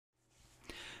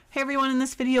Hey everyone, in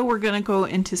this video we're going to go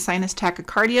into sinus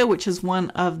tachycardia, which is one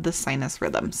of the sinus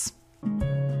rhythms.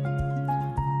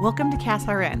 Welcome to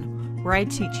CASRN, where I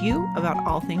teach you about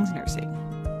all things nursing.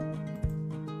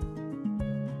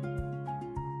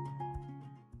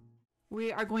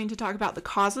 We are going to talk about the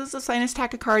causes of sinus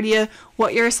tachycardia,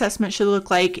 what your assessment should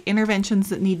look like, interventions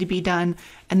that need to be done,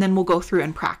 and then we'll go through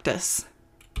and practice.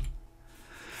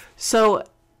 So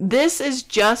this is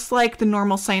just like the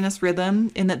normal sinus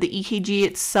rhythm in that the EKG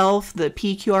itself, the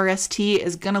PQRST,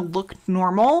 is going to look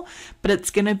normal, but it's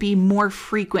going to be more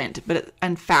frequent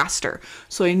and faster.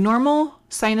 So a normal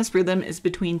sinus rhythm is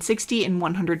between 60 and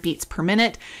 100 beats per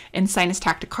minute. In sinus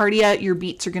tachycardia, your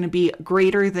beats are going to be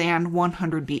greater than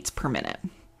 100 beats per minute.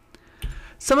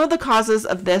 Some of the causes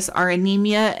of this are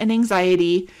anemia and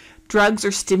anxiety, drugs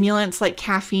or stimulants like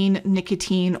caffeine,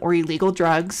 nicotine, or illegal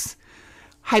drugs,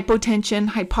 hypotension,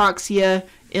 hypoxia,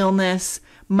 illness,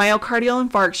 myocardial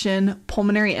infarction,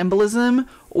 pulmonary embolism,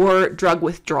 or drug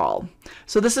withdrawal.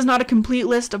 So this is not a complete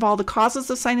list of all the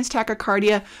causes of sinus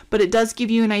tachycardia, but it does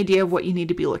give you an idea of what you need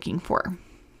to be looking for.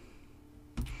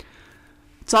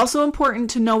 It's also important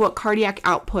to know what cardiac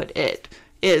output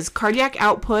is. Cardiac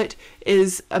output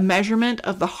is a measurement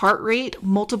of the heart rate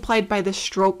multiplied by the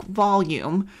stroke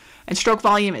volume. And stroke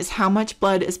volume is how much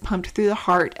blood is pumped through the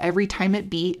heart every time it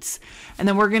beats. And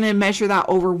then we're going to measure that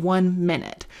over 1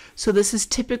 minute. So this is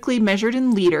typically measured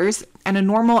in liters, and a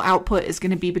normal output is going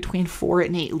to be between 4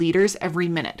 and 8 liters every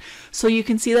minute. So you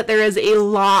can see that there is a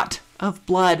lot of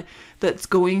blood that's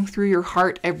going through your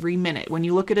heart every minute. When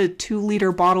you look at a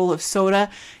 2-liter bottle of soda,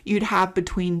 you'd have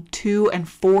between 2 and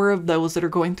 4 of those that are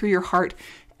going through your heart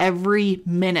every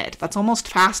minute. That's almost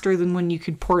faster than when you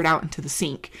could pour it out into the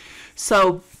sink.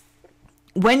 So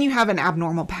when you have an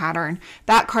abnormal pattern,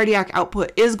 that cardiac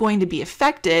output is going to be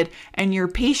affected, and your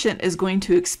patient is going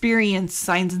to experience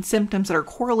signs and symptoms that are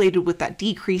correlated with that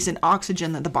decrease in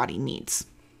oxygen that the body needs.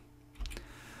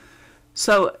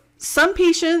 So some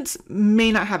patients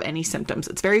may not have any symptoms.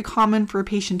 It's very common for a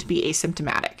patient to be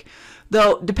asymptomatic,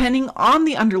 though depending on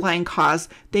the underlying cause,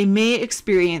 they may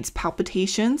experience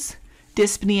palpitations,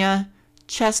 dyspnea,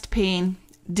 chest pain,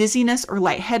 dizziness or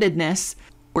lightheadedness,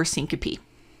 or syncope.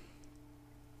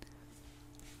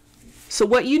 So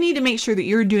what you need to make sure that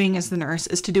you're doing as the nurse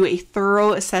is to do a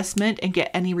thorough assessment and get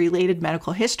any related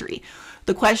medical history.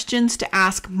 The questions to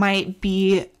ask might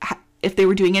be if they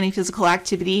were doing any physical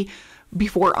activity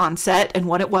before onset and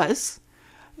what it was,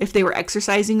 if they were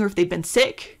exercising or if they've been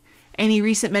sick, any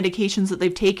recent medications that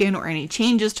they've taken or any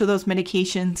changes to those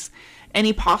medications,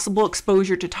 any possible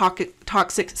exposure to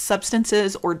toxic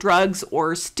substances or drugs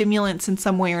or stimulants in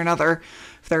some way or another,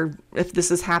 if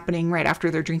this is happening right after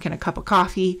they're drinking a cup of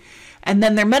coffee, and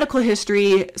then their medical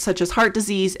history, such as heart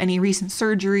disease, any recent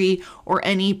surgery, or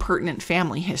any pertinent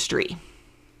family history.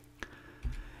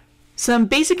 Some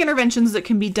basic interventions that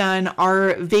can be done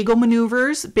are vagal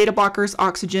maneuvers, beta blockers,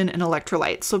 oxygen, and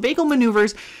electrolytes. So vagal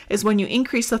maneuvers is when you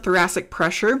increase the thoracic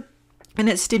pressure and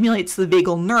it stimulates the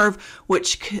vagal nerve,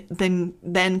 which then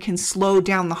can slow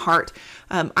down the heart.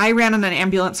 I ran in an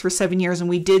ambulance for 7 years, and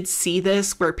we did see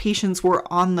this where patients were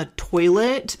on the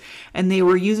toilet and they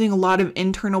were using a lot of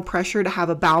internal pressure to have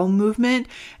a bowel movement,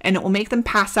 and it will make them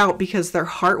pass out because their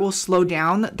heart will slow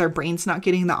down, their brain's not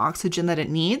getting the oxygen that it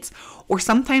needs, or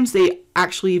sometimes they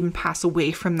actually even pass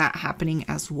away from that happening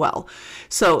as well.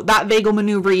 So that vagal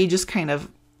maneuver, you just kind of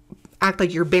act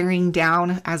like you're bearing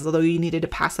down as though you needed to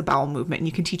pass a bowel movement, and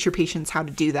you can teach your patients how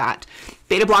to do that.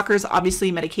 Beta blockers,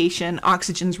 obviously medication.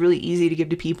 Oxygen's really easy to give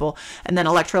to people, and then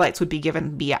electrolytes would be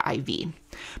given via IV.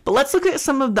 But let's look at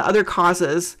some of the other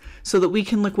causes so that we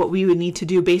can look what we would need to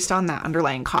do based on that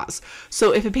underlying cause.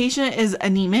 So if a patient is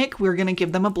anemic, we're going to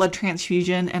give them a blood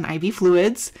transfusion and IV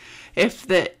fluids. If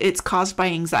it's caused by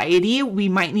anxiety, we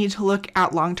might need to look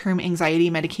at long-term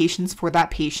anxiety medications for that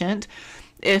patient.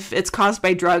 If it's caused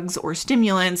by drugs or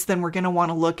stimulants, then we're going to want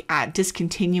to look at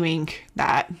discontinuing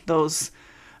those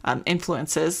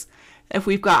influences. If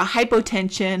we've got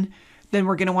hypotension, then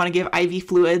we're going to want to give IV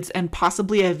fluids and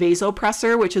possibly a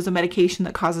vasopressor, which is a medication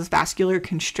that causes vascular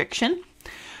constriction.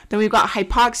 Then we've got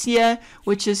hypoxia,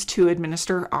 which is to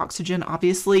administer oxygen,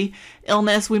 obviously.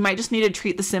 Illness, we might just need to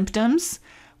treat the symptoms.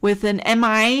 With an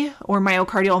MI or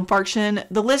myocardial infarction,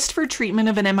 the list for treatment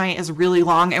of an MI is really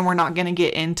long, and we're not going to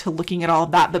get into looking at all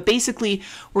of that. But basically,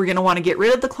 we're going to want to get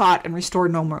rid of the clot and restore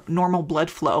normal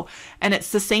blood flow. And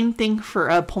it's the same thing for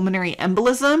a pulmonary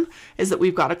embolism, is that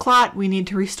we've got a clot, we need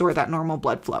to restore that normal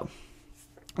blood flow.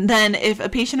 Then if a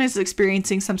patient is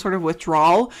experiencing some sort of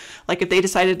withdrawal, like if they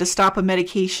decided to stop a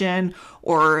medication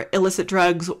or illicit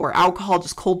drugs or alcohol,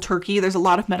 just cold turkey, there's a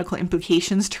lot of medical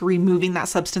implications to removing that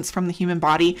substance from the human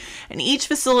body. And each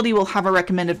facility will have a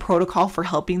recommended protocol for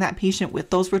helping that patient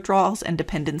with those withdrawals and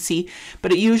dependency,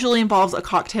 but it usually involves a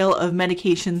cocktail of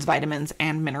medications, vitamins,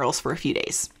 and minerals for a few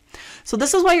days. So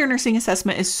this is why your nursing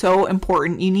assessment is so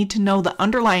important. You need to know the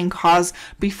underlying cause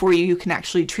before you can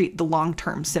actually treat the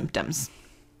long-term symptoms.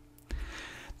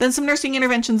 Then some nursing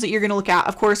interventions that you're going to look at.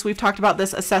 Of course, we've talked about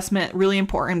this assessment, really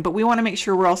important, but we want to make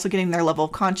sure we're also getting their level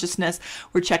of consciousness.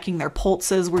 We're checking their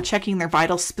pulses. We're checking their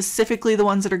vitals, specifically the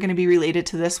ones that are going to be related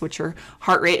to this, which are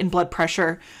heart rate and blood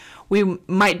pressure. We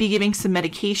might be giving some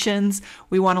medications.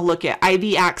 We want to look at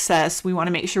IV access. We want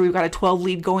to make sure we've got a 12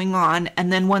 lead going on.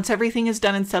 And then once everything is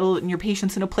done and settled and your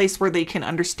patient's in a place where they can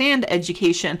understand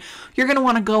education, you're going to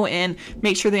want to go in,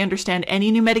 make sure they understand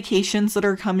any new medications that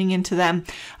are coming into them,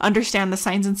 understand the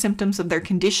signs and symptoms of their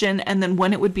condition, and then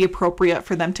when it would be appropriate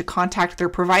for them to contact their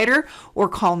provider or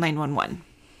call 911.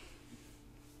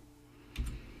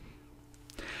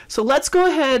 So let's go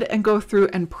ahead and go through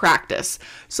and practice.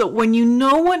 So when you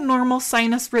know what normal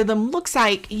sinus rhythm looks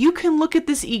like, you can look at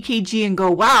this EKG and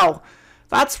go, wow,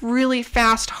 that's really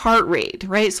fast heart rate,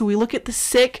 right? So we look at the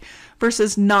sick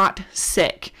versus not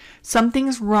sick.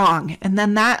 Something's wrong. And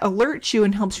then that alerts you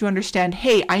and helps you understand,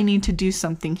 hey, I need to do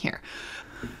something here.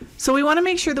 So we want to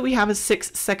make sure that we have a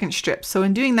 6-second strip. So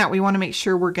in doing that, we want to make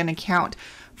sure we're going to count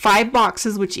 5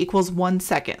 boxes, which equals 1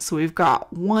 second. So we've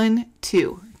got 1,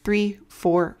 2, 3,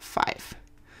 4, 5.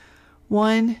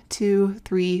 1, 2,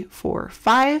 3, 4,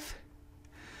 5.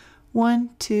 1,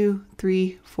 2,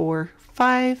 3, 4,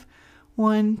 5.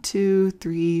 1, 2,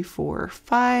 3, 4,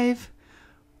 5.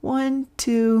 1,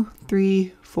 2,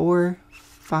 3, 4,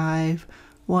 5.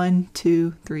 1,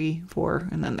 2, 3, 4,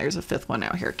 and then there's a 5th one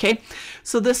out here. Okay,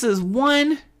 so this is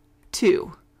 1,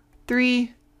 2,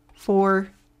 3, 4,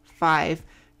 5,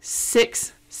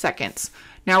 6 seconds.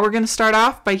 Now we're going to start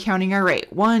off by counting our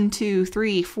rate. 1, 2,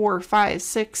 3, 4, 5,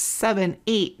 6, 7,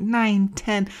 8, 9,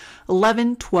 10,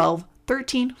 11, 12,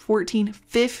 13, 14,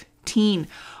 15.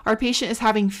 Our patient is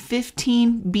having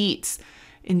 15 beats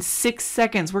in 6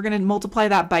 seconds. We're going to multiply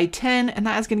that by 10, and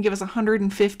that is going to give us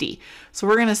 150. So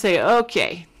we're going to say,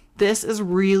 okay, this is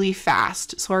really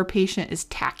fast. So our patient is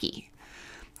tachy.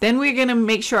 Then we're going to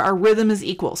make sure our rhythm is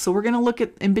equal. So we're going to look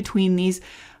at in between these.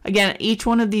 Again, each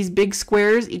one of these big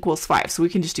squares equals 5. So we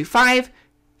can just do 5,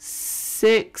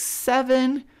 6,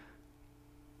 7,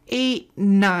 8,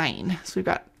 9. So we've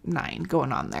got 9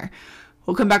 going on there.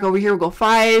 We'll come back over here. We'll go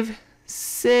 5,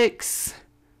 6,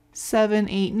 7,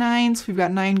 8, 9. So we've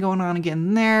got 9 going on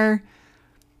again there.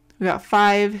 We got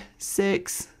 5,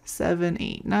 6, 7,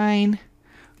 8, 9. We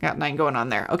got 9 going on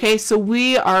there. Okay, so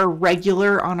we are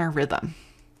regular on our rhythm.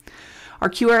 Our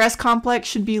QRS complex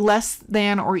should be less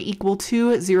than or equal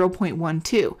to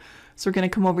 0.12. So we're going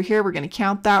to come over here. We're going to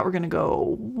count that. We're going to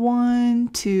go 1,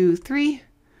 2, 3.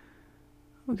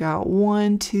 We got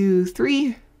 1, 2,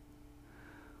 3.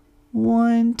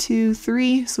 1, 2,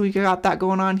 3. So we got that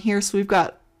going on here. So we've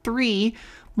got 3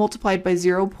 multiplied by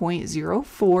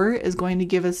 0.04 is going to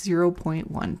give us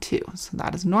 0.12. So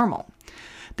that is normal.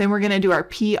 Then we're going to do our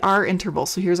PR interval.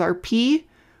 So here's our P.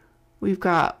 We've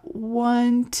got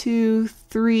 1, 2,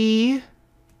 3.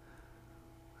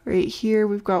 Right here,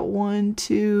 we've got 1,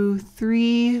 2,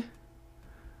 3.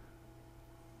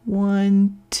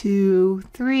 1, 2,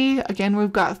 3. Again,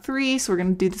 we've got 3, so we're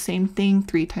going to do the same thing.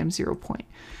 3 times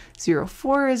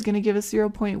 0.04 is going to give us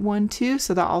 0.12,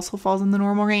 so that also falls in the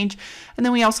normal range. And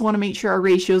then we also want to make sure our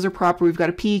ratios are proper. We've got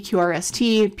a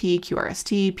PQRST,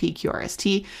 PQRST,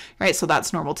 PQRST, right? So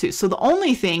that's normal too. So the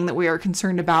only thing that we are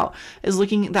concerned about is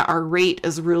looking that our rate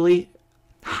is really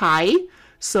high.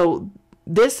 So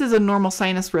this is a normal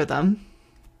sinus rhythm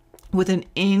with an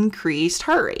increased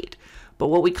heart rate. But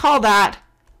what we call that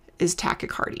is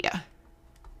tachycardia.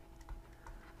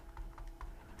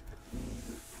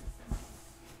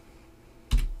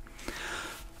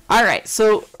 All right,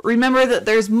 so remember that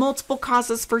there's multiple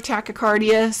causes for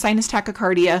tachycardia, sinus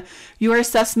tachycardia. Your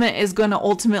assessment is going to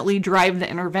ultimately drive the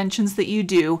interventions that you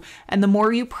do, and the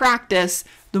more you practice,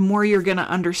 the more you're going to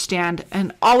understand.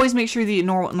 And always make sure that you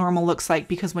know what normal looks like,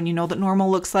 because when you know what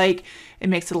normal looks like, it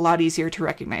makes it a lot easier to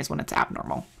recognize when it's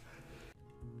abnormal.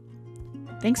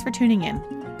 Thanks for tuning in.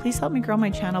 Please help me grow my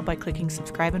channel by clicking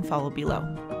subscribe and follow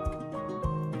below.